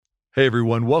Hey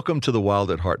everyone, welcome to the Wild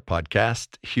at Heart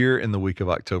podcast here in the week of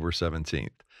October 17th.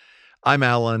 I'm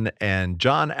Alan, and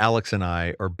John, Alex, and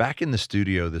I are back in the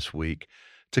studio this week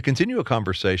to continue a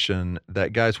conversation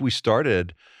that, guys, we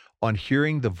started on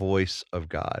hearing the voice of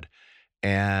God.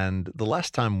 And the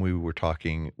last time we were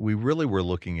talking, we really were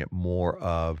looking at more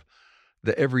of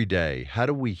the everyday. How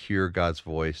do we hear God's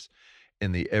voice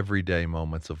in the everyday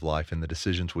moments of life and the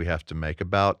decisions we have to make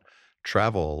about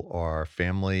travel or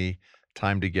family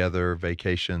time together,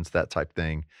 vacations, that type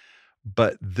thing.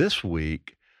 But this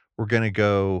week, we're going to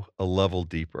go a level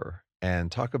deeper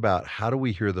and talk about how do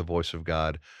we hear the voice of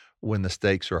God when the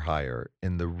stakes are higher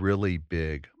in the really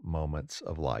big moments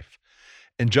of life.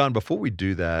 And John, before we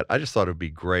do that, I just thought it'd be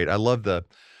great. I love the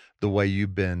way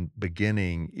you've been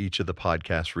beginning each of the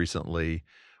podcasts recently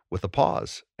with a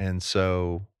pause. And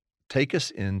so take us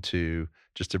into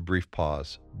just a brief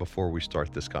pause before we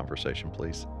start this conversation,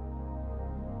 please.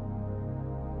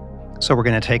 So we're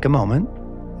going to take a moment,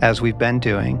 as we've been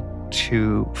doing,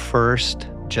 to first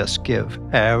just give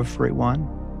everyone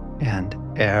and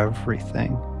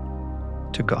everything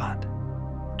to God.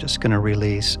 Just going to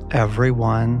release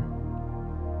everyone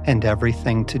and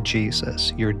everything to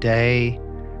Jesus. Your day,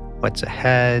 what's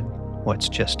ahead, what's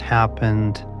just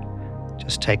happened.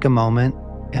 Just take a moment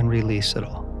and release it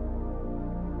all.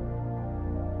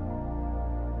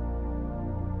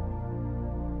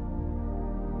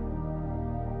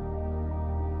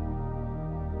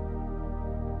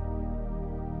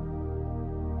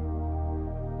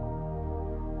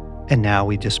 And now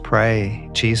we just pray,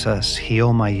 Jesus,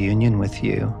 heal my union with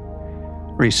you.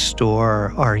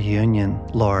 Restore our union,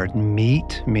 Lord.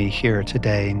 Meet me here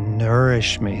today.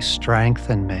 Nourish me,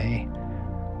 strengthen me.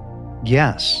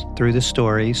 Yes, through the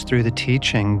stories, through the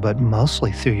teaching, but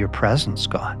mostly through your presence,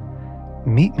 God.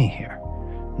 Meet me here.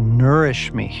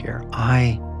 Nourish me here.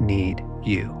 I need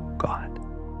you, God.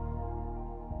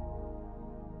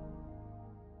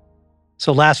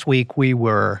 So last week we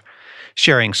were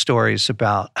sharing stories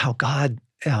about how God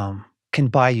can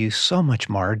buy you so much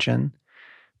margin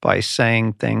by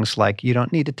saying things like, you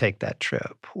don't need to take that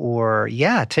trip, or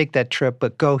yeah, take that trip,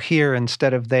 but go here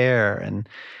instead of there. And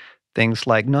things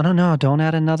like, no, don't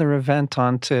add another event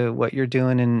onto what you're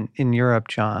doing in Europe,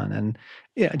 John. And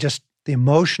just the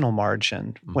emotional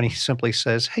margin when he simply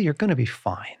says, hey, you're going to be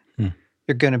fine.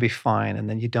 You're going to be fine. And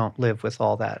then you don't live with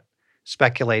all that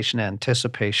speculation,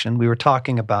 anticipation. We were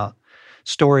talking about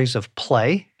stories of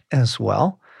play as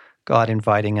well, God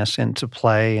inviting us into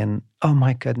play. And oh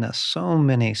my goodness, so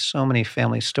many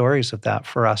family stories of that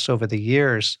for us over the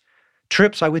years.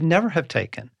 Trips I would never have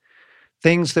taken,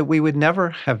 things that we would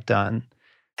never have done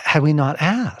had we not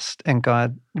asked. And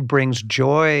God brings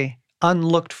joy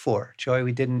unlooked for, joy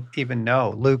we didn't even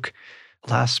know.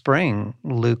 Last spring,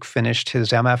 Luke finished his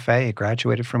MFA,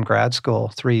 graduated from grad school,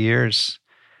 3 years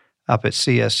up at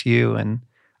CSU. And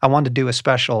I wanted to do a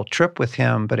special trip with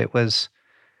him, but it was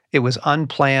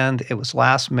unplanned. It was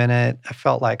last minute. I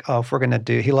felt like, if we're going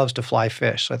to he loves to fly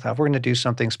fish. So I thought, if we're going to do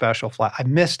something special, I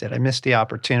missed it. I missed the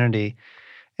opportunity.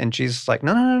 And Jesus is like,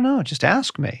 no, just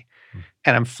ask me.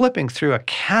 And I'm flipping through a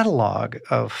catalog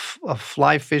of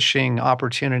fly fishing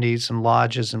opportunities and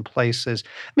lodges and places.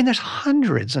 I mean, there's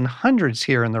hundreds and hundreds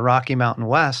here in the Rocky Mountain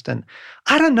West. And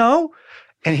I don't know.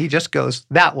 And he just goes,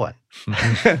 that one.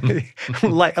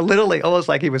 Like literally almost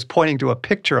like he was pointing to a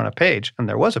picture on a page. And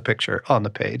there was a picture on the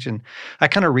page. And I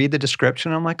kind of read the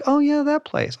description. And I'm like, oh yeah, that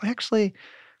place.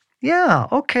 Yeah,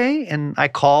 okay. And I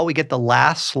call, we get the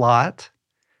last slot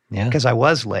because I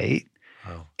was late.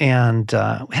 Wow. And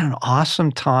we had an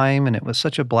awesome time. And it was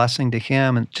such a blessing to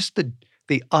him. And just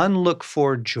the unlooked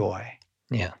for joy.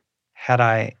 Yeah. Had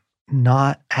I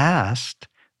not asked,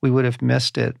 we would have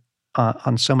missed it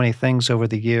on so many things over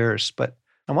the years. But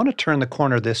I want to turn the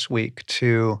corner this week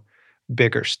to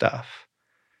bigger stuff,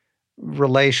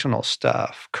 relational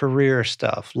stuff, career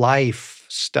stuff, life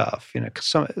stuff,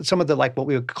 some of the, like what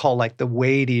we would call like the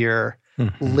weightier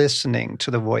listening to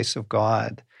the voice of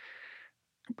God.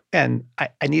 And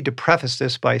I need to preface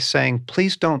this by saying,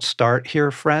 please don't start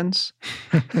here, friends.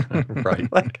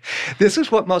 Right. Like, this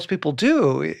is what most people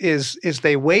do is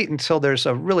they wait until there's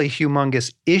a really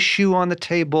humongous issue on the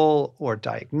table or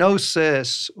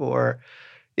diagnosis or,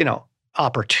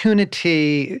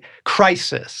 opportunity,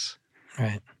 crisis.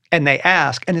 Right. And they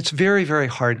ask, and it's very, very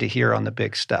hard to hear on the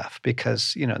big stuff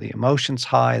because, the emotion's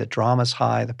high, the drama's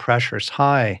high, the pressure's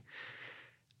high.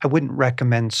 I wouldn't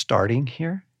recommend starting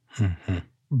here.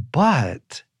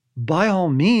 But by all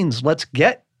means, let's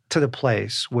get to the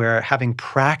place where, having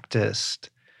practiced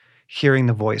hearing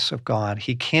the voice of God,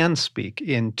 he can speak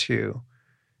into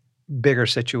bigger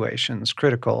situations,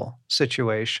 critical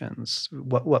situations,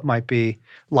 what might be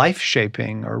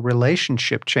life-shaping or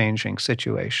relationship-changing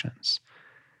situations.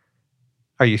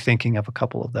 Are you thinking of a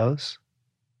couple of those?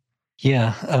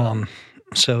 Yeah.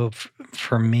 So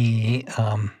for me,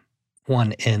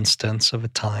 one instance of a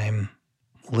time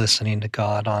listening to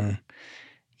God on,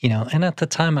 and at the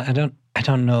time I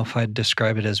don't know if I'd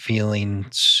describe it as feeling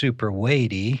super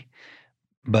weighty,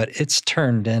 but it's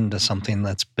turned into something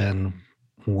that's been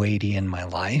weighty in my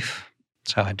life.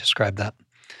 That's how I describe that.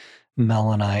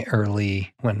 Mel and I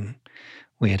early, when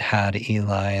we had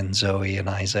Eli and Zoe and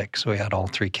Isaac, so we had all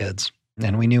 3 kids.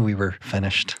 And we knew we were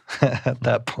finished at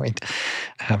that point,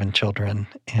 having children.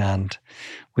 And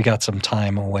we got some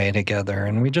time away together.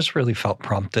 And we just really felt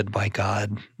prompted by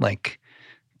God,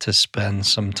 to spend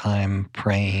some time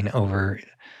praying over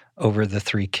the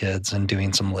 3 kids and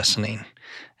doing some listening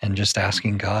and just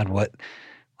asking God,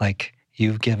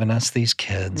 you've given us these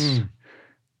kids.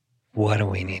 What do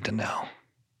we need to know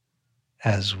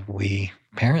as we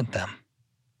parent them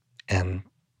and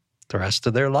the rest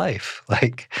of their life?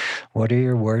 What are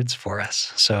your words for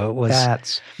us? So it was.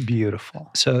 That's beautiful.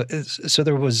 So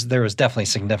there was definitely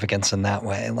significance in that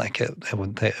way.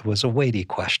 It was a weighty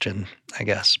question, I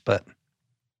guess. But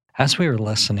as we were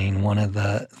listening, one of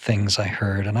the things I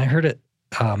heard, and I heard it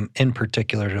in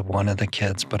particular to one of the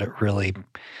kids, but it really,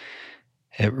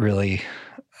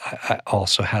 I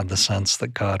also had the sense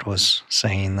that God was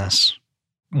saying this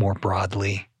more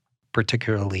broadly,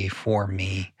 particularly for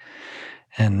me.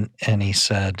 And he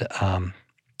said,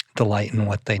 delight in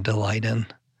what they delight in.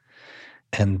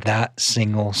 And that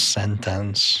single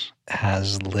sentence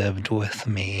has lived with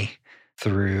me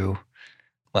through,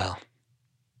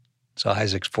 so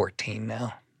Isaac's 14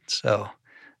 now. So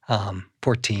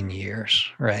 14 years,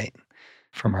 right,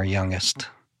 from our youngest.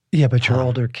 Yeah, but your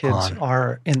older kids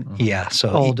are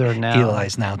older now.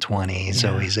 Eli's now 20,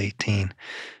 Zoe's 18.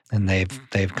 And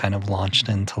they've kind of launched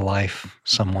into life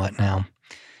somewhat now.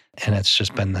 And it's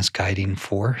just been this guiding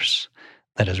force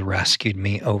that has rescued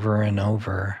me over and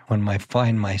over when I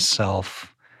find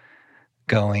myself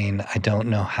going, I don't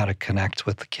know how to connect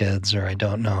with the kids, or I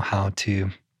don't know how to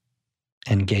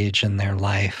engage in their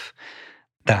life.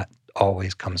 That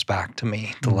always comes back to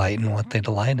me, delight in what they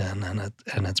delight in.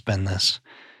 And it's been this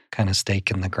kind of stake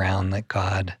in the ground that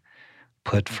God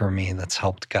put for me that's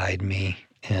helped guide me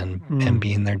in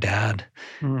being their dad,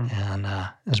 and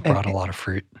has brought a lot of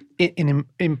fruit.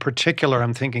 In particular,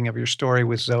 I'm thinking of your story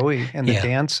with Zoe and the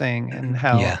dancing, and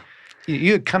how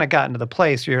you had kind of gotten to the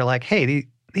place where you're like, hey,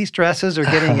 these dresses are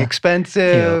getting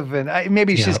expensive, and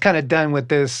maybe she's kind of done with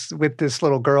this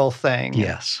little girl thing.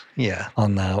 Yes, yeah.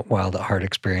 On the Wild at Heart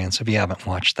experience, if you haven't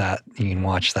watched that, you can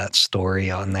watch that story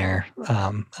on there,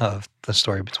 of the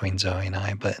story between Zoe and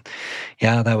I. But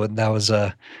yeah,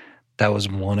 that was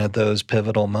one of those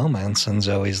pivotal moments in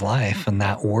Zoe's life. And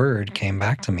that word came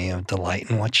back to me of delight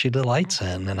in what she delights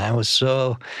in. And I was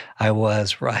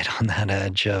right on that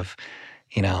edge of,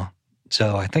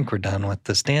 so I think we're done with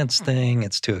this dance thing.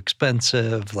 It's too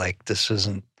expensive. This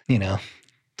isn't,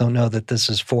 don't know that this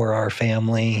is for our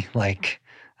family.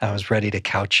 I was ready to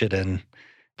couch it in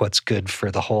what's good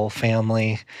for the whole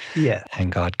family. Yeah.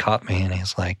 And God caught me and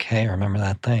he's like, hey, remember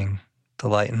that thing,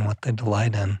 delight in what they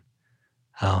delight in.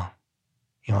 Oh,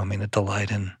 you want me to delight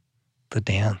in the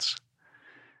dance?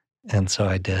 And so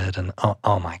I did. And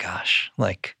oh my gosh,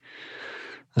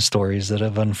 the stories that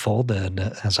have unfolded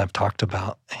as I've talked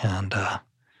about. And,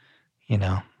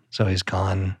 Zoe's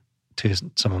gone to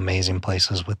some amazing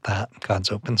places with that.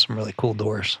 God's opened some really cool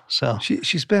doors. So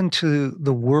she's been to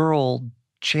the World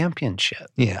Championship.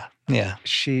 Yeah.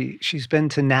 She's been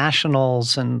to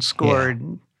nationals and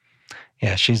scored.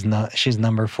 Yeah, she's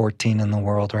number 14 in the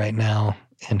world right now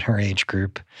in her age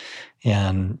group,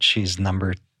 and she's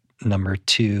number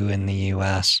 2 in the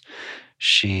U.S.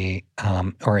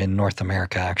 Or in North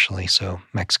America, actually. So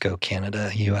Mexico,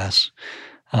 Canada, U.S.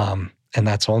 And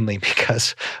that's only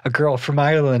because a girl from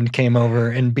Ireland came over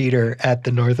and beat her at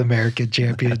the North American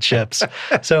Championships.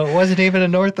 So it wasn't even a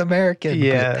North American.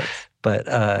 Yeah. But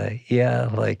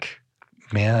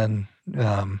man,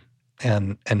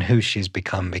 and who she's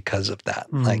become because of that.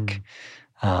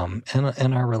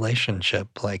 In our relationship,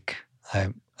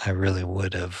 I really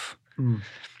would have,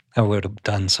 I would have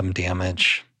done some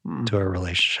damage to our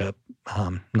relationship.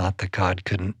 Not that God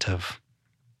couldn't have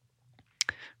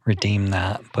redeemed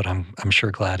that, but I'm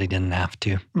sure glad he didn't have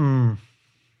to.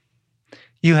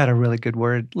 You had a really good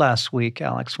word last week,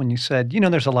 Alex, when you said,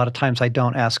 there's a lot of times I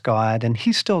don't ask God, and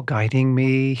he's still guiding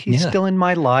me. He's still in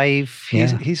my life.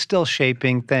 He's still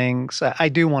shaping things. I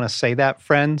do want to say that,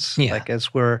 friends,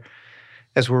 as we're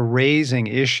as we're raising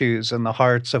issues in the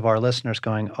hearts of our listeners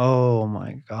going, oh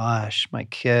my gosh, my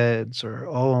kids, or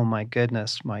oh my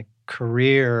goodness, my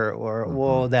career, or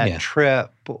whoa, that Yeah.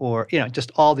 trip, or,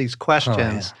 just all these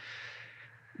questions,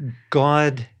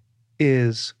 God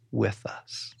is with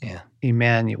us. Yeah.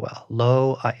 Emmanuel,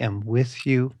 lo, I am with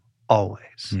you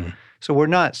always. So we're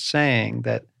not saying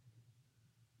that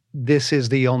this is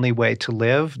the only way to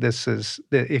live. This is,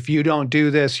 if you don't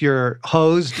do this, you're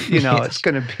hosed. It's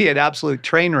going to be an absolute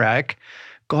train wreck.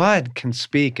 God can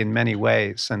speak in many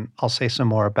ways, and I'll say some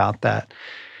more about that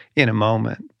in a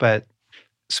moment. But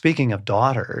speaking of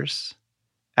daughters,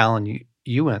 Alan,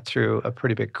 you went through a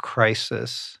pretty big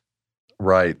crisis.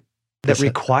 Right. That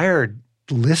required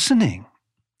listening.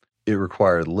 It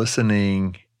required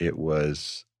listening.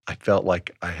 I felt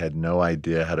like I had no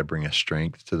idea how to bring a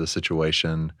strength to the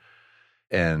situation.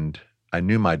 And I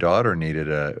knew my daughter needed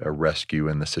a rescue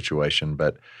in the situation,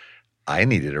 but I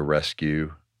needed a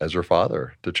rescue as her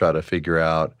father to try to figure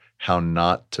out how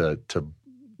not to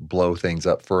blow things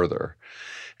up further.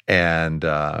 And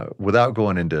without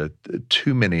going into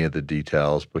too many of the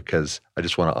details, because I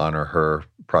just want to honor her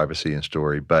privacy and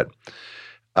story, but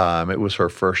it was her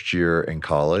first year in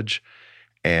college,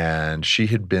 and she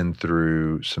had been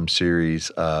through some series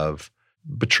of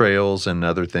betrayals and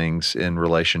other things in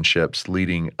relationships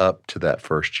leading up to that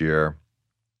first year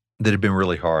that had been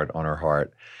really hard on her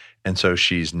heart. And so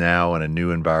she's now in a new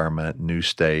environment, new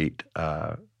state,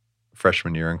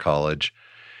 freshman year in college,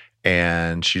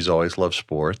 and she's always loved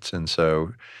sports. And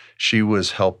so she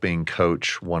was helping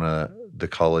coach one of the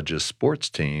college's sports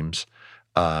teams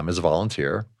as a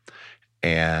volunteer,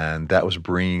 and that was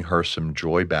bringing her some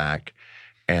joy back.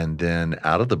 And then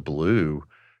out of the blue,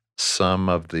 some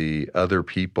of the other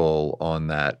people on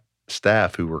that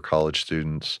staff who were college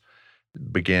students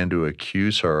began to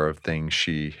accuse her of things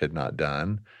she had not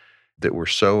done that were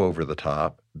so over the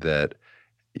top that,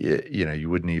 you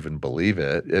wouldn't even believe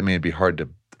it. I mean, it'd be hard to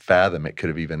fathom it could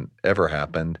have even ever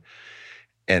happened,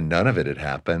 and none of it had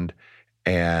happened.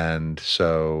 And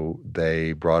so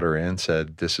they brought her in,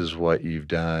 said, this is what you've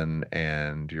done,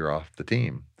 and you're off the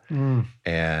team.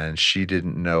 And she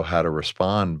didn't know how to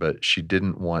respond, but she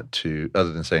didn't want to,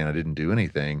 other than saying I didn't do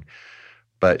anything,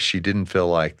 but she didn't feel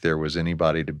like there was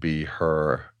anybody to be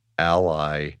her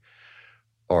ally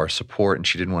or support, and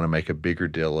she didn't want to make a bigger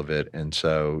deal of it. And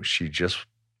so she just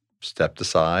stepped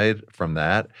aside from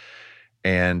that,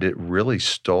 and it really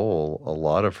stole a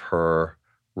lot of her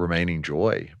remaining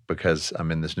joy because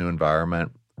I'm in this new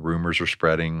environment. Rumors are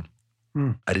spreading.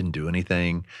 I didn't do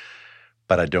anything,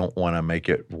 but I don't want to make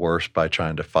it worse by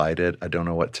trying to fight it. I don't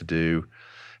know what to do.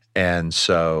 And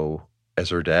so as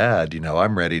her dad,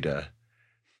 I'm ready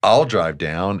I'll drive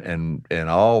down and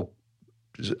I'll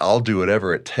do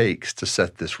whatever it takes to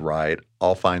set this right.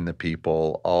 I'll find the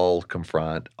people, I'll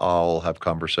confront, I'll have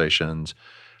conversations,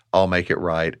 I'll make it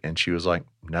right. And she was like,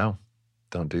 no,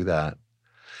 don't do that.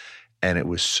 And it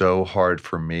was so hard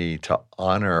for me to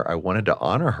honor. I wanted to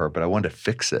honor her, but I wanted to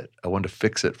fix it. I wanted to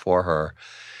fix it for her.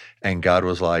 And God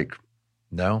was like,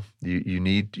 no, you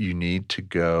need to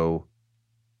go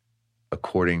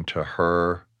according to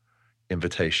her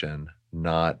invitation,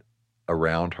 not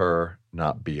around her,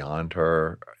 not beyond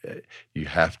her. You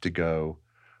have to go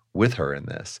with her in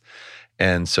this.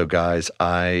 And so, guys,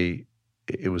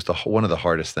 it was one of the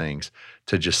hardest things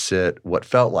to just sit what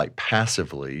felt like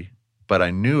passively, but I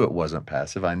knew it wasn't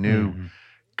passive. I knew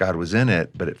God was in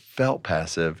it, but it felt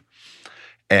passive.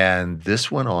 And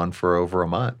this went on for over a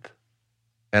month.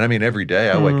 And I mean, every day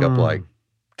I wake up like,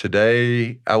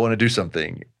 today I want to do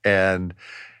something. And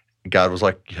God was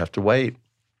like, you have to wait.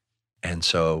 And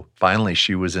so finally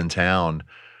she was in town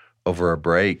over a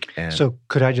break. And so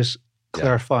could I just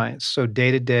clarify? So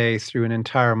day to day through an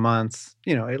entire month,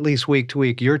 at least week to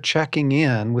week, you're checking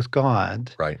in with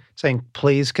God. Right. Saying,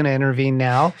 please, can I intervene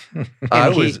now?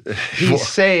 He's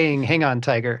saying, hang on,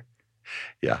 Tiger.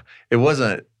 Yeah. It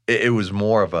was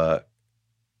more of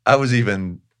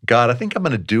God, I think I'm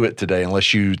going to do it today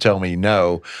unless you tell me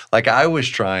no. Like I was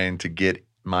trying to get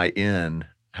my in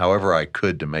however I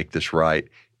could to make this right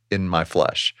in my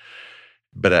flesh.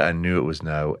 But I knew it was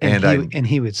no. And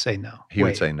he would say no. He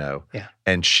would say no. Yeah.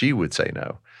 And she would say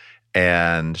no.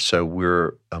 And so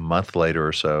we're a month later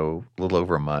or so, a little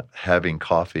over a month, having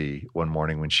coffee one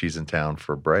morning when she's in town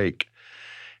for a break.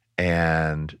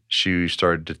 And she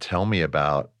started to tell me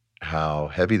about how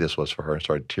heavy this was for her and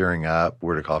started tearing up.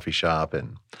 We're at a coffee shop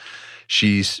and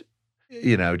she's,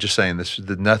 just saying this,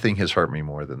 nothing has hurt me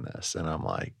more than this. And I'm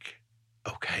like,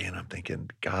 okay. And I'm thinking,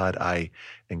 God,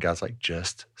 and God's like,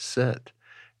 just sit.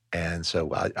 And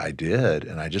so I did,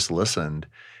 and I just listened.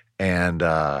 And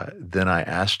then I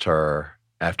asked her,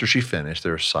 after she finished,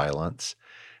 there was silence.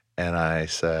 And I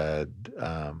said,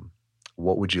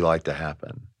 what would you like to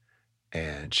happen?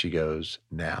 And she goes,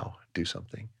 now, do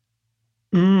something.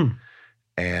 Mm.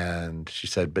 And she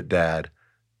said, but Dad,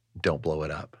 don't blow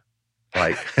it up.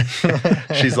 Like,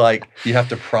 she's like, you have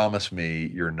to promise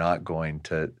me you're not going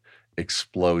to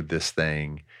explode this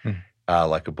thing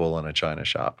like a bull in a china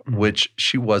shop, which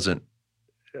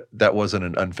that wasn't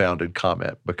an unfounded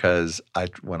comment, because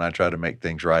when I try to make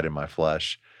things right in my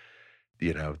flesh,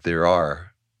 there's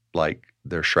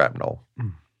shrapnel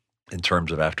in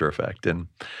terms of after effect.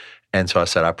 And so I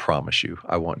said, I promise you,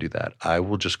 I won't do that. I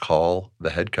will just call the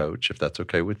head coach, if that's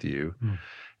okay with you,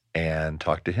 and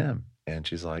talk to him. And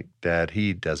she's like, Dad,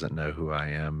 he doesn't know who I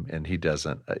am. And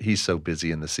he's so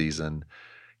busy in the season.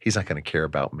 He's not going to care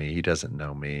about me. He doesn't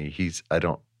know me.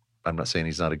 I'm not saying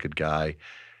he's not a good guy.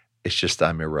 It's just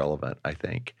I'm irrelevant, I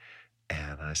think.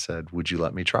 And I said, would you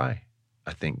let me try?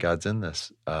 I think God's in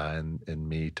this, and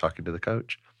me talking to the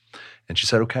coach. And she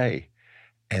said, okay.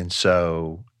 And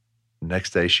so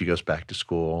next day she goes back to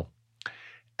school,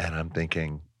 and I'm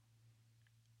thinking,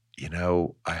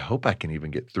 I hope I can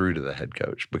even get through to the head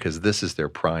coach, because this is their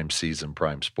prime season,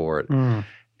 prime sport.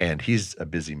 And he's a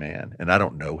busy man, and I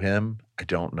don't know him. I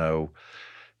don't know,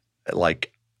 I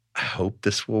hope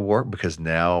this will work, because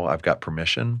now I've got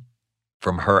permission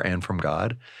from her and from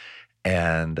God.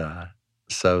 And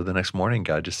so the next morning,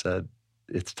 God just said,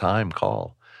 it's time,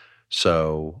 call.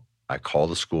 So I call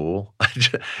the school.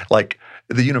 Like,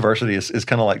 the university is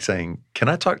kind of like saying, can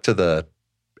I talk to the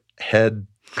head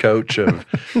coach of,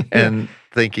 and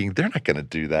thinking they're not going to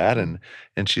do that.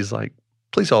 And she's like,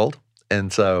 please hold.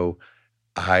 And so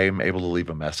I'm able to leave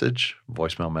a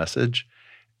voicemail message.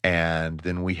 And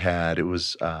then it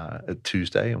was a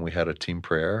Tuesday, and we had a team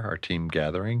prayer, our team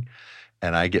gathering.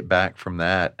 And I get back from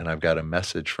that, and I've got a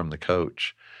message from the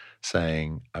coach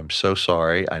saying, I'm so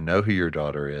sorry. I know who your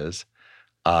daughter is.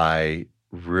 I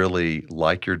really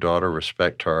like your daughter,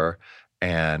 respect her.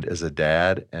 And as a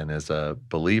dad and as a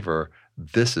believer,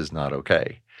 this is not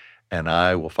okay. And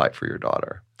I will fight for your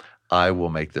daughter. I will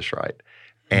make this right.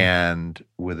 And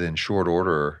within short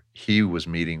order, he was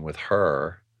meeting with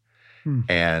her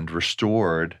and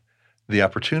restored the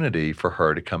opportunity for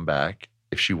her to come back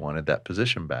if she wanted that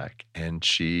position back. And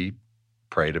she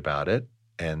prayed about it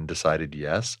and decided,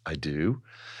 yes, I do,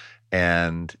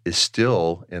 and is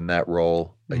still in that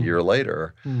role a year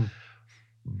later.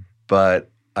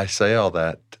 But I say all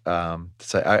that to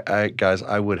say, guys,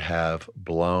 I would have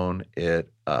blown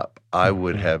it up. I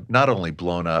would have not only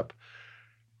blown up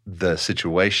the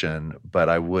situation, but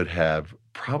I would have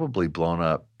probably blown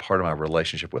up part of my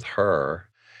relationship with her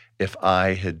if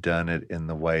I had done it in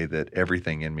the way that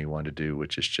everything in me wanted to do,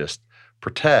 which is just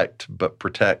protect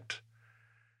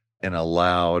in a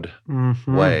loud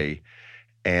way.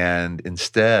 And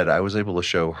instead, I was able to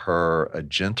show her a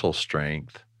gentle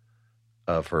strength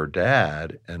of her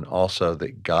dad, and also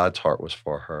that God's heart was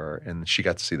for her, and she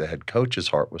got to see the head coach's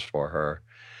heart was for her,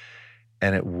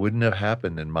 and it wouldn't have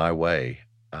happened in my way.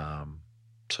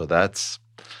 So that's,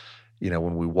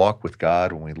 when we walk with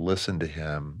God, when we listen to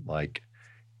him, like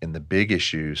in the big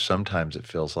issues, sometimes it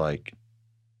feels like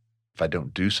if I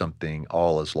don't do something,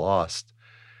 all is lost.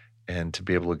 And to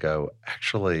be able to go,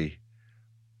 actually,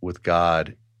 with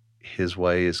God, his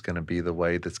way is going to be the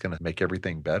way that's going to make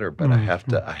everything better, but I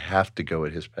have to go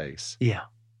at his pace. Yeah.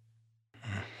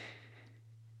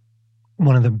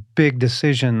 One of the big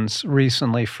decisions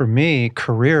recently for me,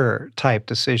 career type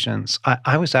decisions,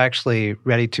 I was actually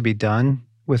ready to be done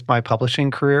with my publishing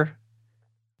career.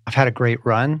 I've had a great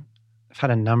run. I've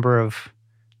had a number of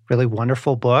really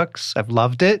wonderful books. I've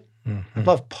loved it. I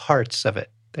love parts of it.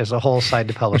 There's a whole side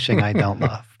to publishing I don't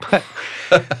love.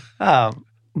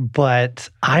 But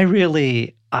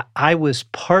I was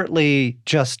partly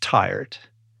just tired,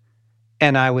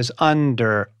 and I was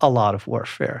under a lot of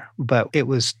warfare. But it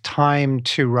was time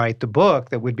to write the book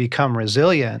that would become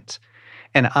resilient.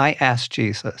 And I asked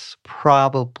Jesus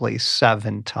probably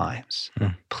 7 times,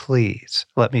 please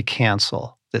let me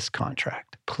cancel this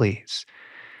contract, please.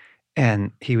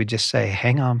 And he would just say,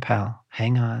 hang on, pal,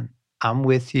 hang on. I'm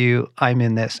with you. I'm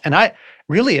in this. And I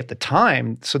really at the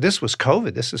time, so this was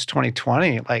COVID, this is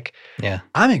 2020,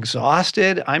 I'm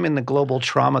exhausted. I'm in the global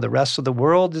trauma the rest of the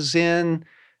world is in,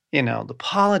 the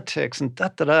politics and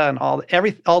and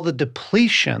all the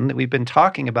depletion that we've been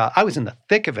talking about. I was in the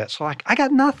thick of it. So I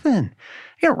got nothing.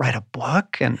 I can't write a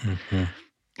book. And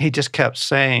he just kept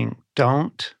saying,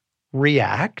 don't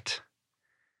react.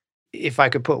 If I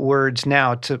could put words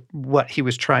now to what he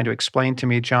was trying to explain to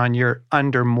me, John, you're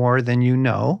under more than you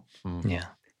know. Yeah.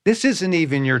 This isn't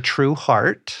even your true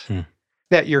heart.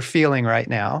 that you're feeling right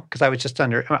now? Because I was just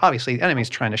obviously the enemy's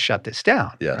trying to shut this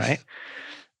down, Yes. right?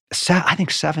 I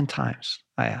think 7 times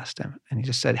I asked him, and he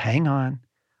just said, hang on,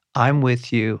 I'm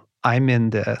with you, I'm in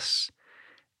this.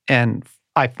 And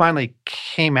I finally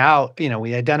came out,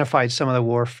 we identified some of the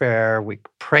warfare, we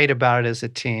prayed about it as a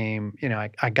team.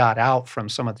 I got out from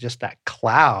some of just that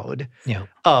cloud Yeah.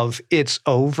 of it's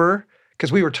over,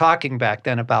 because we were talking back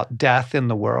then about death in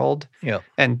the world, Yeah.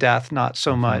 and death not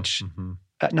so much,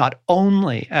 not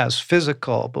only as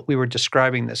physical, but we were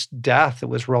describing this death that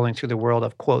was rolling through the world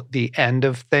of, quote, the end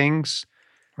of things,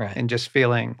 Right. and just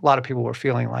feeling, a lot of people were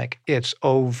feeling like it's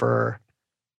over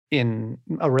in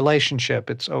a relationship,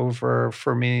 it's over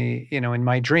for me, in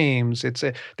my dreams.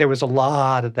 There was a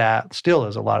lot of that, still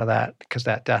is a lot of that, because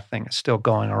that death thing is still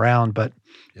going around, but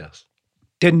Yes.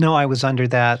 didn't know I was under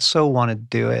that, so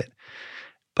wanted to do it.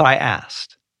 But I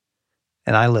asked,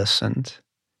 and I listened.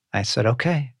 I said,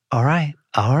 okay, all right,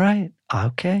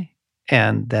 okay.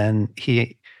 And then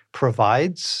he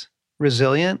provides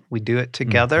resilient. We do it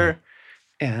together.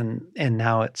 And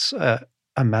now it's a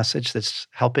message that's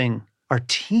helping our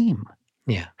team.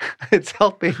 Yeah. It's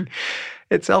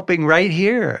helping right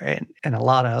here and a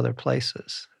lot of other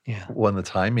places. Yeah. Well, the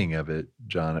timing of it,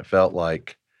 John, it felt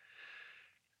like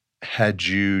had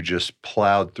you just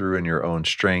plowed through in your own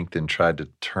strength and tried to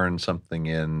turn something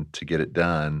in to get it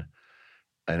done,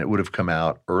 and it would have come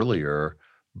out earlier,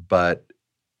 but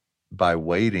by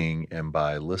waiting and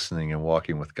by listening and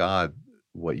walking with God,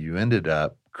 what you ended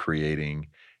up creating,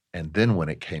 and then when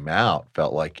it came out,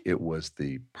 felt like it was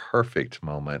the perfect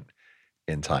moment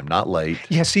in time, not late.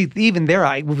 Yeah, see, even there,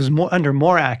 I was under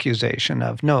more accusation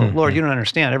of, no, Lord, you don't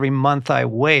understand. Every month I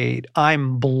wait,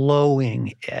 I'm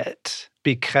blowing it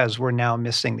because we're now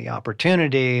missing the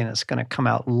opportunity, and it's going to come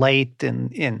out late,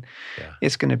 and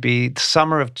it's going to be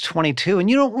summer of 22, and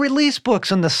you don't release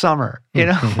books in the summer,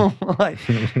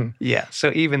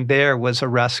 So even there was a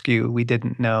rescue we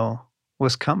didn't know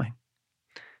was coming.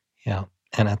 Yeah.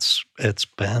 And it's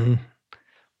been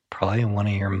probably one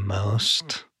of your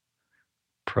most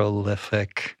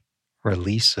prolific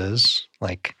releases,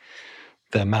 like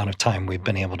the amount of time we've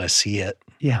been able to see it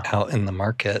out in the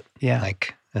market. Yeah.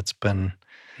 Like it's been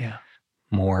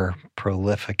more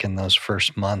prolific in those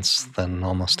first months than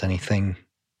almost anything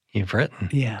you've written.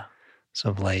 Yeah.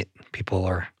 So of late, people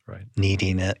are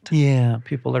needing it. Yeah,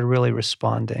 people are really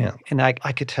responding. Yeah. And I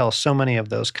could tell so many of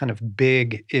those kind of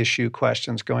big issue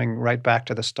questions going right back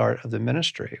to the start of the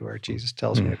ministry where Jesus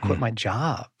tells me to quit my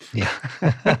job. Yeah.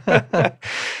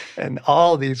 And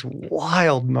all these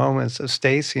wild moments of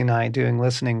Stacy and I doing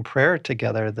listening prayer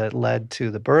together that led to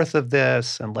the birth of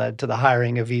this and led to the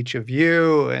hiring of each of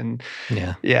you. And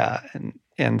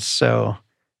and so,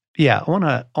 I want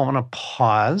to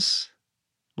pause,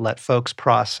 let folks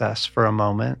process for a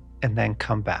moment, and then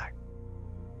come back.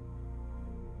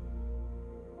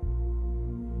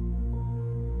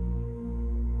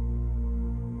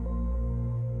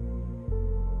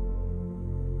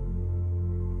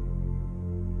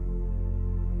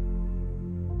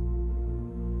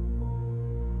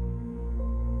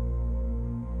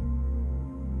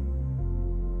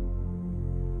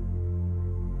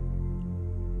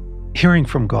 Hearing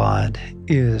from God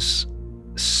is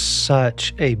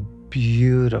such a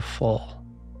beautiful,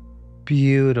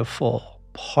 beautiful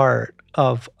part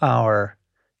of our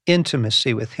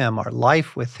intimacy with Him, our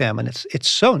life with Him. And it's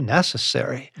so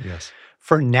necessary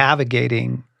for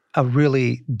navigating a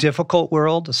really difficult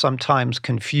world, a sometimes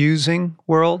confusing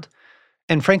world,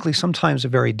 and frankly, sometimes a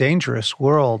very dangerous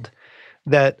world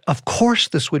that, of course,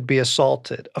 this would be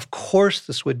assaulted. Of course,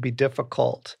 this would be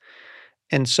difficult.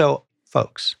 And so,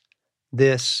 folks,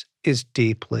 this is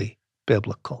deeply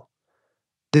biblical.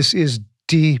 This is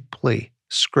deeply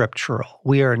scriptural.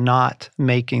 We are not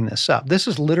making this up. This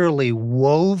is literally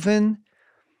woven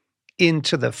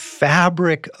into the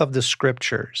fabric of the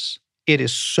scriptures. It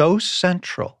is so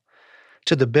central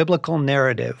to the biblical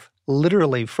narrative,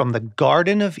 literally from the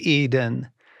Garden of Eden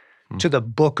to the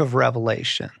book of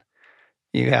Revelation.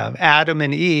 You have Adam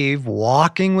and Eve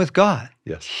walking with God,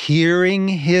 hearing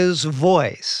His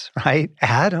voice, right?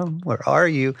 Adam, where are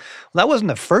you? Well, that wasn't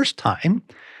the first time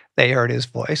they heard His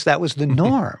voice. That was the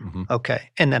norm, okay?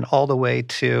 And then all the way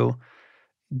to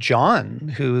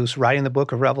John, who's writing the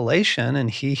book of Revelation, and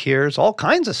he hears all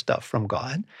kinds of stuff from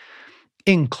God,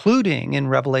 including in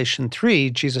Revelation 3,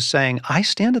 Jesus saying, I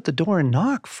stand at the door and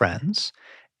knock, friends.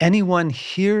 Anyone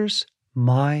hears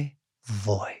my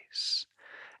voice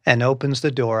and opens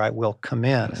the door, I will come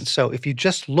in. And so if you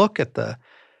just look at the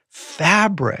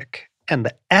fabric and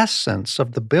the essence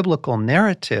of the biblical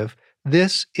narrative,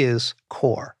 this is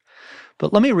core.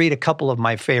 But let me read a couple of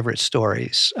my favorite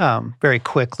stories very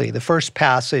quickly. The first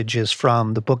passage is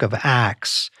from the book of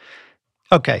Acts.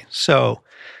 Okay, so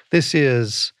this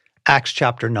is Acts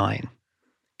chapter 9.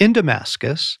 In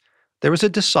Damascus, there was a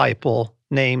disciple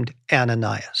named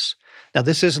Ananias. Now,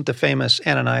 this isn't the famous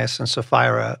Ananias and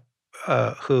Sapphira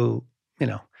who,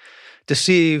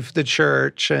 deceive the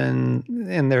church and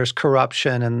there's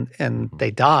corruption and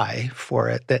they die for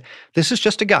it. This is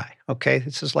just a guy, okay?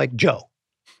 This is like Joe.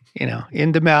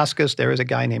 In Damascus, there is a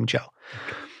guy named Joe.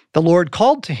 The Lord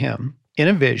called to him in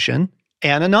a vision,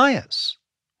 Ananias.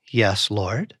 Yes,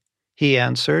 Lord, he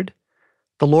answered.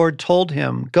 The Lord told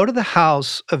him, go to the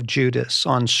house of Judas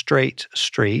on Straight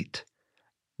Street,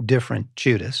 different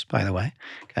Judas, by the way,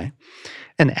 okay,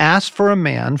 and ask for a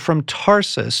man from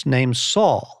Tarsus named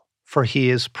Saul, for he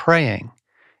is praying.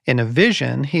 In a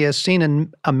vision, he has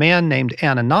seen a man named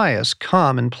Ananias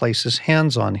come and place his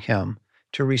hands on him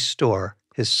to restore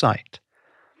his sight.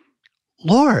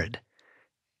 Lord,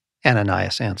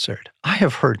 Ananias answered, I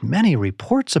have heard many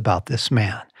reports about this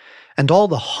man and all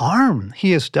the harm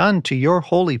he has done to your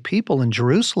holy people in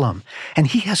Jerusalem, and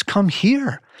he has come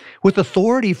here with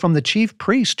authority from the chief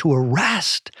priest to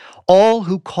arrest all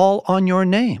who call on your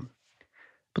name.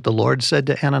 But the Lord said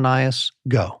to Ananias,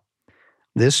 go.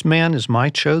 This man is my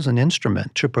chosen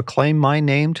instrument to proclaim my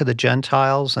name to the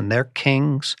Gentiles and their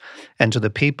kings and to the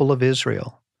people of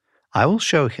Israel. I will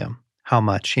show him how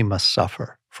much he must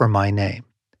suffer for my name.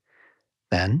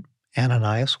 Then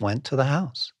Ananias went to the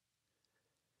house.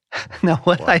 Now,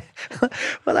 what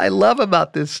I love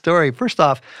about this story, first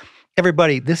off,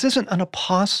 everybody, this isn't an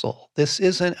apostle. This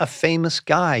isn't a famous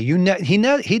guy.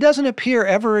 He doesn't appear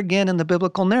ever again in the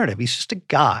biblical narrative. He's just a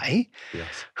guy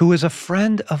who is a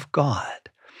friend of God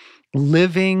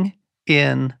living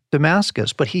in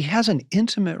Damascus. But he has an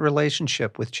intimate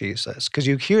relationship with Jesus because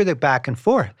you hear the back and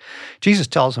forth. Jesus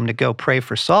tells him to go pray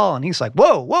for Saul, and he's like,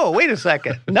 whoa, wait a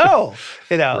second. No.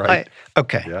 Right.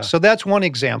 So that's one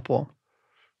example.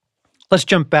 Let's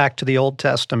jump back to the Old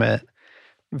Testament.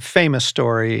 Famous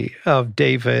story of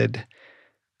David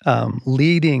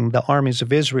leading the armies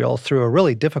of Israel through a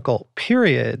really difficult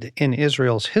period in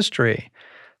Israel's history.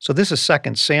 So this is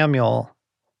 2 Samuel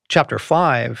chapter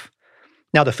 5.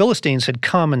 Now the Philistines had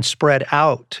come and spread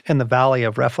out in the valley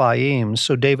of Rephaim.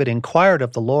 So David inquired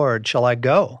of the Lord, shall I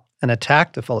go and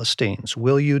attack the Philistines?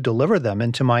 Will you deliver them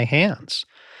into my hands?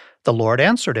 The Lord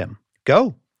answered him,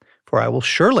 go, for I will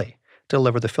surely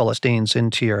deliver the Philistines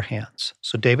into your hands.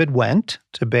 So David went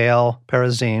to Baal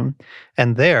Perazim,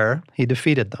 and there he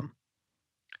defeated them.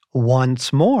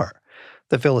 Once more,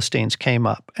 the Philistines came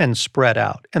up and spread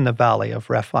out in the valley of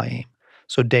Rephaim.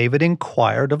 So David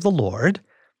inquired of the Lord,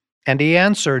 and he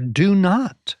answered, do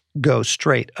not go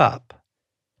straight up,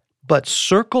 but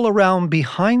circle around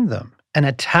behind them and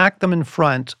attack them in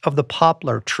front of the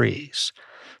poplar trees.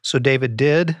 So David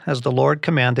did as the Lord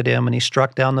commanded him, and he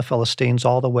struck down the Philistines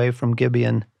all the way from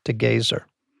Gibeon to Gezer.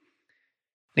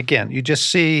 Again, you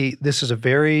just see this is a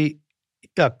very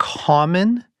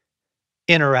common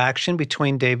interaction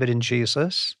between David and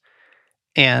Jesus,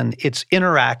 and it's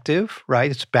interactive,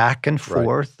 right? It's back and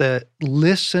forth, the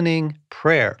listening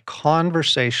prayer,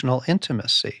 conversational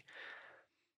intimacy.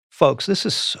 Folks, this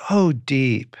is so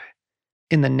deep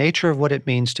in the nature of what it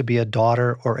means to be a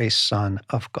daughter or a son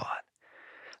of God.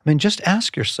 I mean, just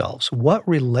ask yourselves, what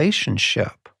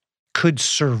relationship could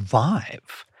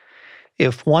survive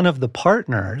if one of the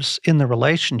partners in the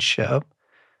relationship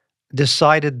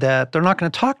decided that they're not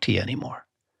going to talk to you anymore?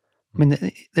 I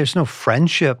mean, there's no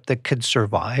friendship that could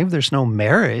survive. There's no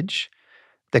marriage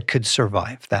that could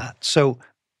survive that. So,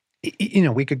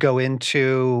 we could go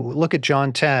look at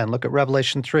John 10, look at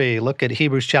Revelation 3, look at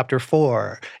Hebrews chapter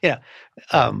 4,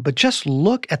 but just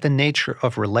look at the nature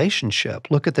of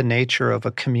relationship, look at the nature of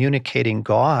a communicating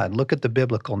God, look at the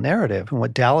biblical narrative. And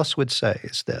what Dallas would say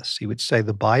is this. He would say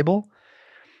the Bible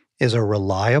is a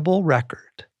reliable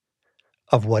record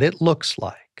of what it looks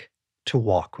like to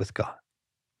walk with God.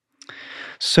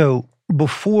 So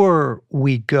before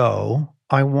we go,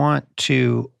 I want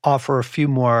to offer a few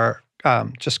more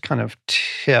just kind of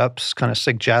tips, kind of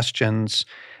suggestions,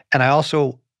 and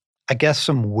I guess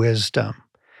some wisdom.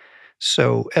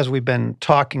 So as we've been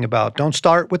talking about, don't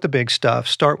start with the big stuff,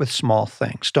 start with small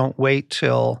things. Don't wait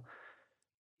till,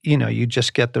 you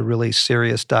just get the really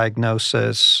serious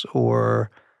diagnosis or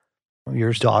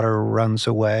your daughter runs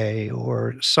away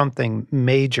or something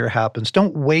major happens.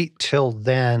 Don't wait till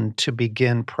then to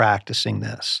begin practicing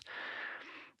this.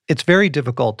 It's very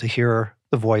difficult to hear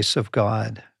the voice of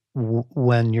God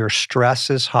when your stress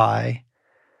is high,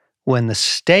 when the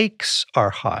stakes are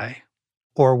high,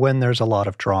 or when there's a lot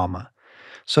of drama.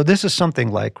 So this is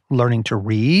something like learning to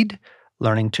read,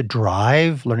 learning to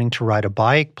drive, learning to ride a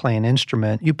bike, play an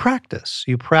instrument. You practice.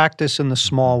 You practice in the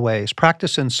small ways.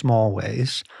 Practice in small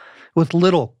ways with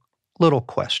little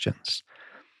questions,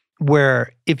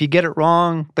 where if you get it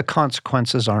wrong, the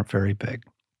consequences aren't very big.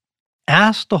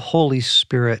 Ask the Holy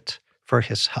Spirit for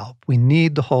his help. We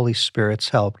need the Holy Spirit's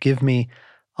help. Give me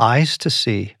eyes to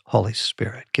see, Holy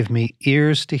Spirit. Give me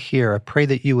ears to hear. I pray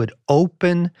that you would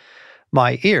open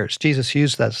my ears. Jesus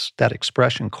used that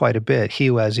expression quite a bit. He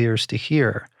who has ears to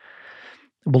hear.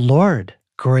 Well, Lord,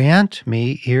 grant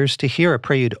me ears to hear. I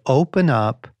pray you'd open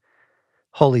up,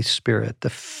 Holy Spirit, the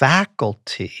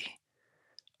faculty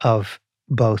of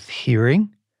both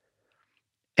hearing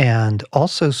and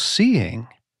also seeing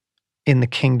in the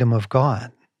kingdom of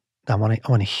God. I want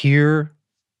to hear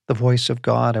the voice of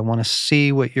God. I want to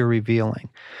see what you're revealing.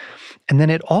 And then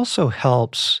it also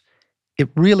helps, it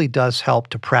really does help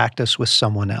to practice with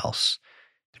someone else.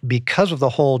 Because of the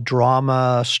whole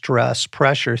drama, stress,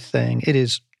 pressure thing, it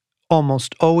is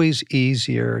almost always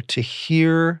easier to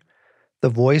hear the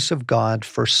voice of God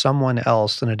for someone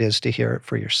else than it is to hear it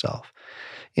for yourself.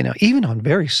 Even on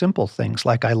very simple things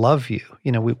like I love you.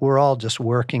 We're all just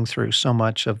working through so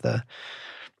much of the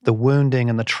wounding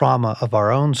and the trauma of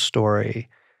our own story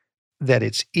that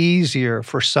it's easier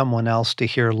for someone else to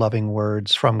hear loving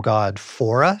words from God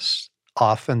for us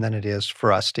often than it is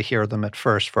for us to hear them at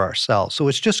first for ourselves. So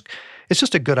it's just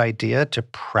a good idea to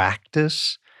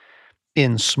practice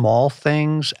in small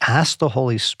things. Ask the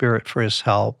Holy Spirit for his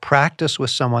help. Practice with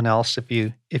someone else if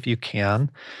you can.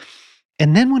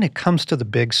 And then when it comes to the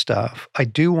big stuff, I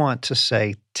do want to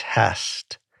say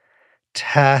test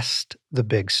the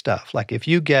big stuff. Like if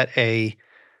you get a,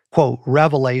 quote,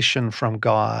 revelation from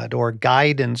God or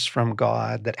guidance from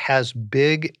God that has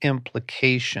big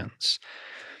implications,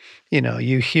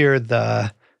 you hear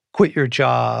the quit your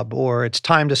job, or it's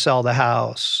time to sell the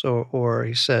house, or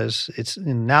he says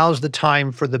now's the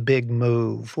time for the big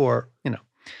move, or,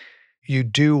 you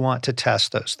do want to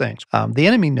test those things. The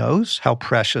enemy knows how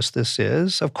precious this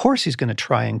is. Of course, he's going to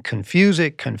try and confuse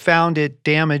it, confound it,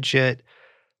 damage it.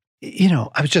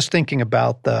 I was just thinking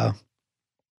about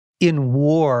in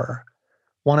war,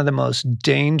 one of the most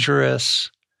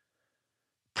dangerous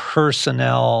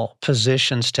personnel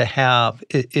positions to have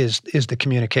is the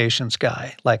communications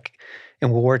guy. Like in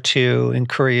World War II, in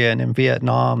Korea, and in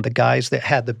Vietnam, the guys that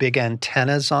had the big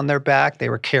antennas on their back, they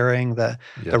were carrying the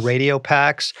radio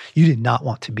packs. You did not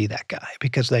want to be that guy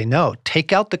because they know,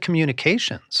 take out the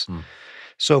communications.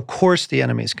 So of course the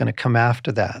enemy is going to come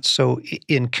after that. So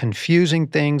in confusing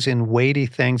things, in weighty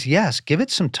things, yes, give it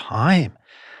some time.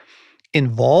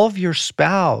 Involve your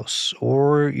spouse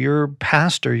or your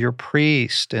pastor, your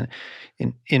priest, and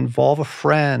involve a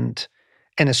friend,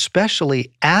 and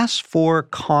especially ask for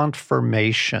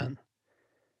confirmation.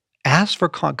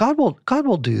 God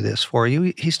will do this for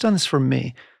you. He's done this for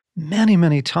me many,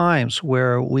 many times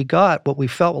where we got what we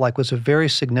felt like was a very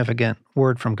significant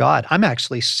word from God. I'm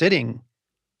actually sitting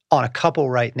on a couple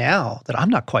right now that I'm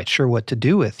not quite sure what to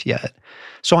do with yet.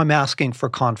 So I'm asking for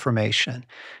confirmation,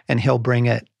 and he'll bring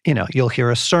it. You'll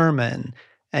hear a sermon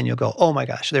and you'll go, oh my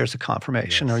gosh, there's a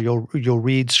confirmation. Yes. Or you'll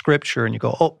read scripture and you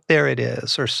go, oh, there it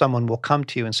is. Or someone will come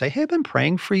to you and say, hey, I've been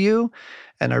praying for you,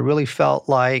 and I really felt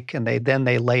like, and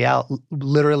they lay out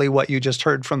literally what you just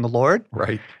heard from the Lord.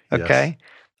 Right. Okay. Yes.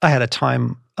 I had a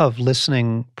time of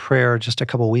listening prayer just a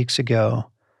couple weeks ago,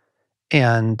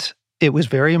 and it was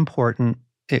very important.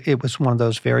 It was one of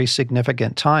those very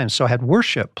significant times. So I had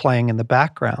worship playing in the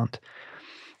background,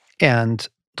 and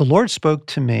the Lord spoke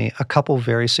to me a couple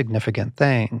very significant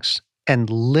things. And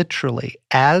literally,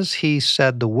 as he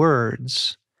said the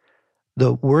words,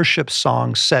 the worship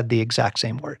song said the exact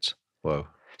same words. Whoa.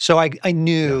 So I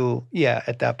knew,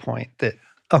 at that point that,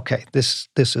 okay, this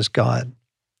is God.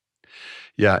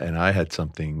 Yeah, and I had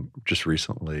something just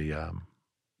recently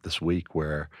this week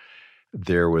where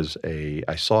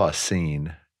I saw a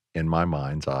scene in my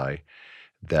mind's eye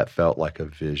that felt like a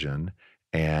vision,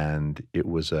 and it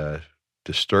was a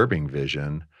disturbing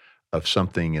vision of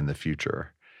something in the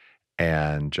future.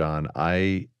 And John,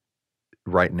 I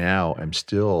right now am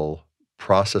still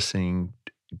processing,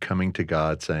 coming to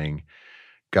God saying,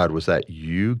 God, was that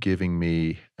you giving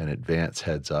me an advance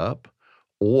heads up,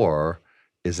 or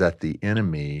is that the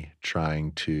enemy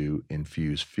trying to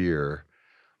infuse fear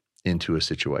into a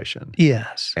situation?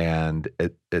 Yes. And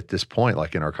at this point,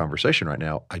 like in our conversation right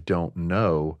now, I don't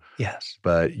know. Yes.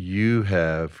 But you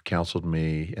have counseled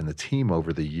me and the team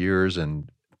over the years, and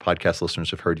podcast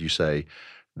listeners have heard you say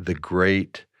the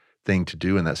great thing to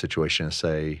do in that situation is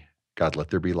say, God, let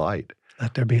there be light.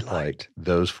 Let there be light. Like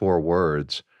those 4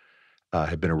 words.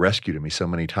 have been a rescue to me so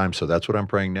many times. So that's what I'm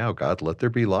praying now. God, let there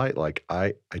be light. Like,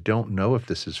 I don't know if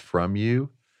this is from you.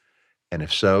 And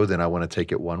if so, then I want to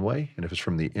take it one way. And if it's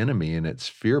from the enemy and it's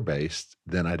fear-based,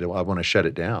 then I want to shut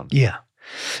it down. Yeah.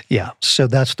 Yeah. So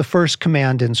that's the first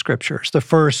command in Scriptures, the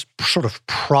first sort of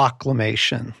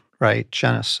proclamation, right?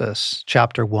 Genesis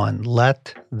chapter 1,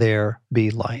 let there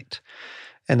be light.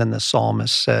 And then the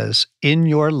psalmist says, in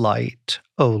your light,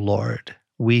 O Lord,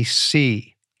 we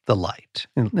see the light.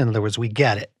 In other words, we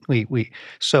get it.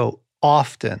 So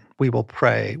often we will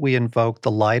pray, we invoke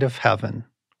the light of heaven.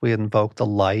 We invoke the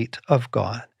light of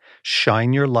God.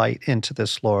 Shine your light into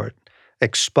this, Lord.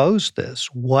 Expose this.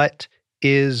 What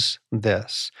is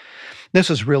this?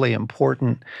 This is really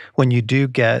important when you do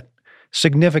get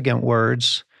significant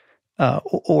words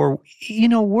or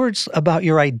words about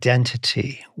your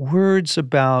identity, words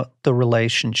about the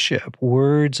relationship,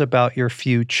 words about your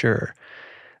future,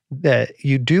 that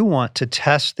you do want to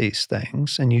test these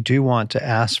things and you do want to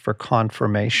ask for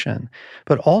confirmation.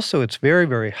 But also it's very,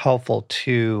 very helpful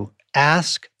to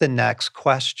ask the next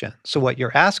question. So what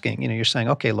you're asking, you're saying,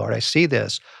 okay, Lord, I see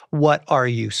this. What are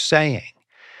you saying?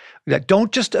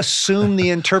 Don't just assume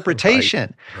the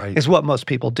interpretation Right. is what most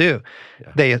people do.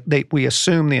 Yeah. We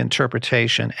assume the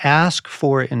interpretation, ask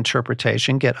for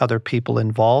interpretation, get other people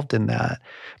involved in that.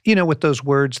 With those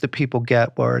words that people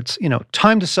get where it's,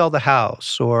 time to sell the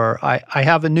house, or I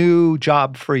have a new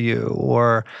job for you,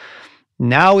 or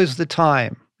now is the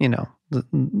time,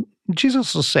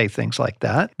 Jesus will say things like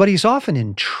that, but he's often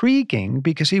intriguing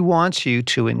because he wants you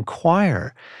to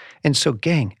inquire. And so,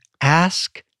 gang,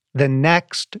 ask the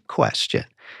next question.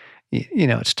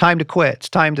 It's time to quit. It's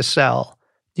time to sell.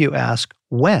 You ask,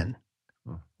 when?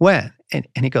 When? And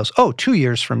he goes, 2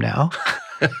 years from now.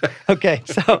 Okay,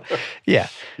 so, yeah.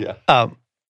 Yeah.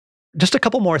 Just a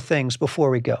couple more things before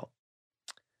we go.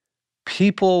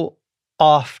 People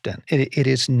often, it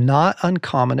is not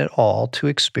uncommon at all to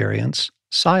experience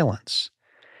silence.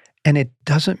 And it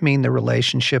doesn't mean the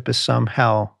relationship is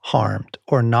somehow harmed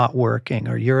or not working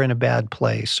or you're in a bad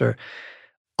place, or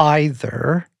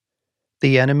either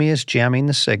the enemy is jamming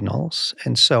the signals.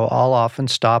 And so I'll often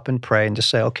stop and pray and just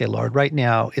say, okay, Lord, right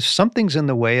now, if something's in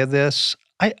the way of this,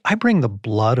 I bring the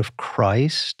blood of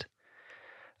Christ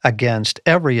against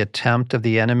every attempt of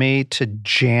the enemy to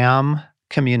jam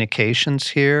communications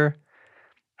here.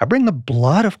 I bring the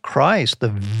blood of Christ, the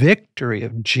victory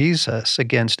of Jesus,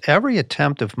 against every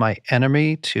attempt of my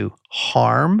enemy to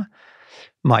harm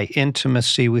my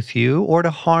intimacy with you or to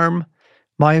harm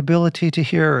my ability to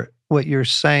hear what you're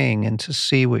saying and to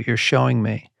see what you're showing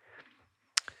me.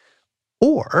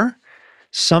 Or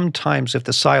sometimes if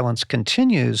the silence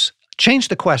continues, change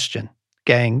the question.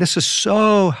 Gang, this is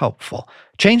so helpful.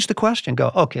 Change the question.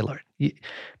 Go, okay, Lord,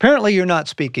 apparently you're not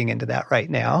speaking into that right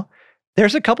now.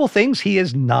 There's a couple things he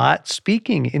is not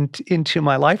speaking into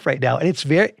my life right now. And it's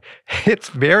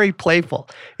very playful.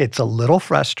 It's a little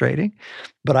frustrating,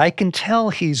 but I can tell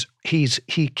he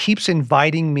keeps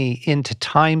inviting me into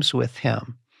times with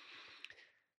him.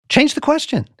 Change the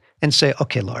question and say,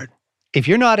 okay, Lord, if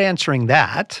you're not answering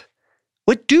that,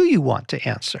 what do you want to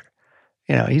answer?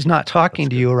 He's not talking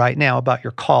to you right now about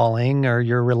your calling or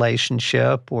your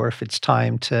relationship or if it's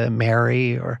time to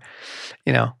marry or,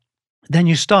 then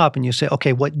you stop and you say,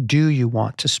 okay, what do you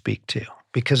want to speak to?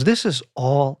 Because this is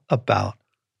all about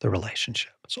the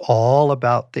relationship. It's all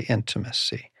about the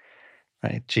intimacy,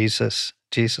 right? Jesus,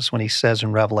 when he says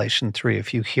in Revelation 3,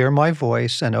 if you hear my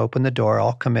voice and open the door,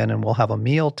 I'll come in and we'll have a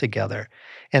meal together.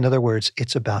 In other words,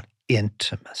 it's about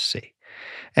intimacy.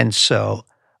 And so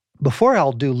before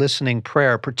I'll do listening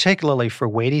prayer, particularly for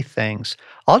weighty things,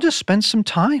 I'll just spend some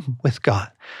time with God,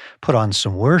 put on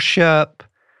some worship,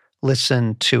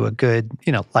 listen to a good,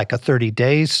 like a 30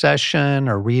 days session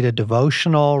or read a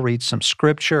devotional, read some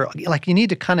scripture. Like you need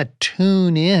to kind of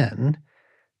tune in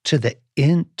to the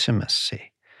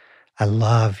intimacy. I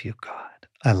love you, God.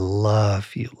 I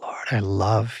love you, Lord. I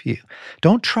love you.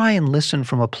 Don't try and listen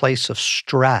from a place of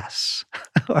stress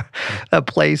or a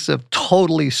place of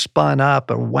totally spun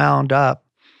up or wound up.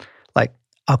 Like,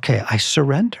 okay, I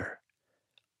surrender.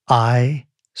 I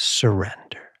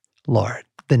surrender, Lord.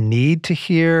 The need to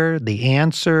hear, the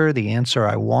answer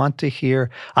I want to hear.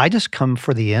 I just come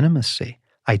for the intimacy.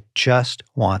 I just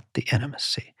want the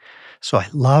intimacy. So I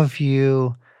love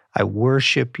you, I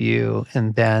worship you,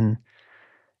 and then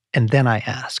I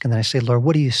ask, and then I say, Lord,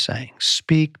 what are you saying?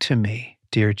 Speak to me,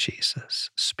 dear Jesus.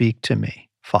 Speak to me,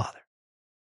 Father.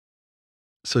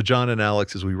 So John and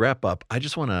Alex, as we wrap up, I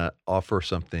just want to offer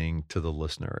something to the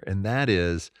listener, and that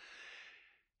is,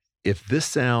 if this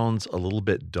sounds a little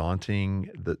bit daunting,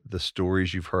 the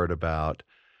stories you've heard about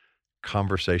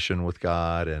conversation with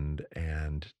God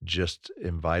and just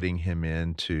inviting him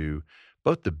into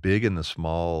both the big and the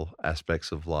small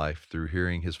aspects of life through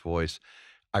hearing his voice.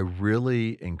 I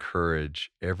really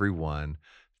encourage everyone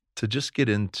to just get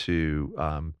into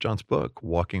John's book,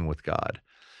 Walking with God.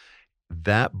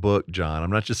 That book, John,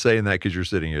 I'm not just saying that because you're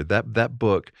sitting here. That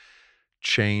book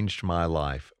changed my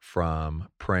life from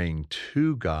praying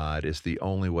to God is the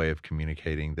only way of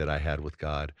communicating that I had with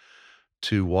God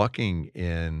to walking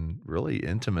in really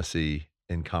intimacy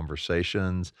in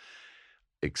conversations,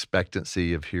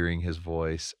 expectancy of hearing his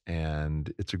voice.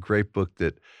 And it's a great book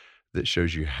that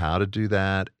shows you how to do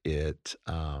that. It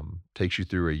takes you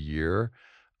through a year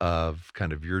of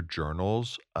kind of your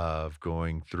journals of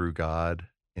going through God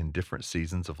in different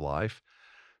seasons of life.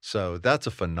 So that's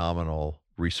a phenomenal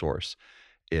resource.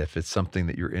 If it's something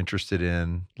that you're interested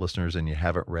in, listeners, and you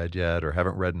haven't read yet or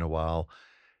haven't read in a while,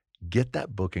 get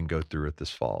that book and go through it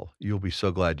this fall. You'll be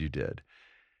so glad you did.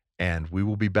 And we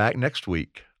will be back next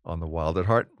week on the Wild at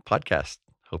Heart podcast.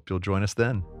 Hope you'll join us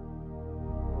then.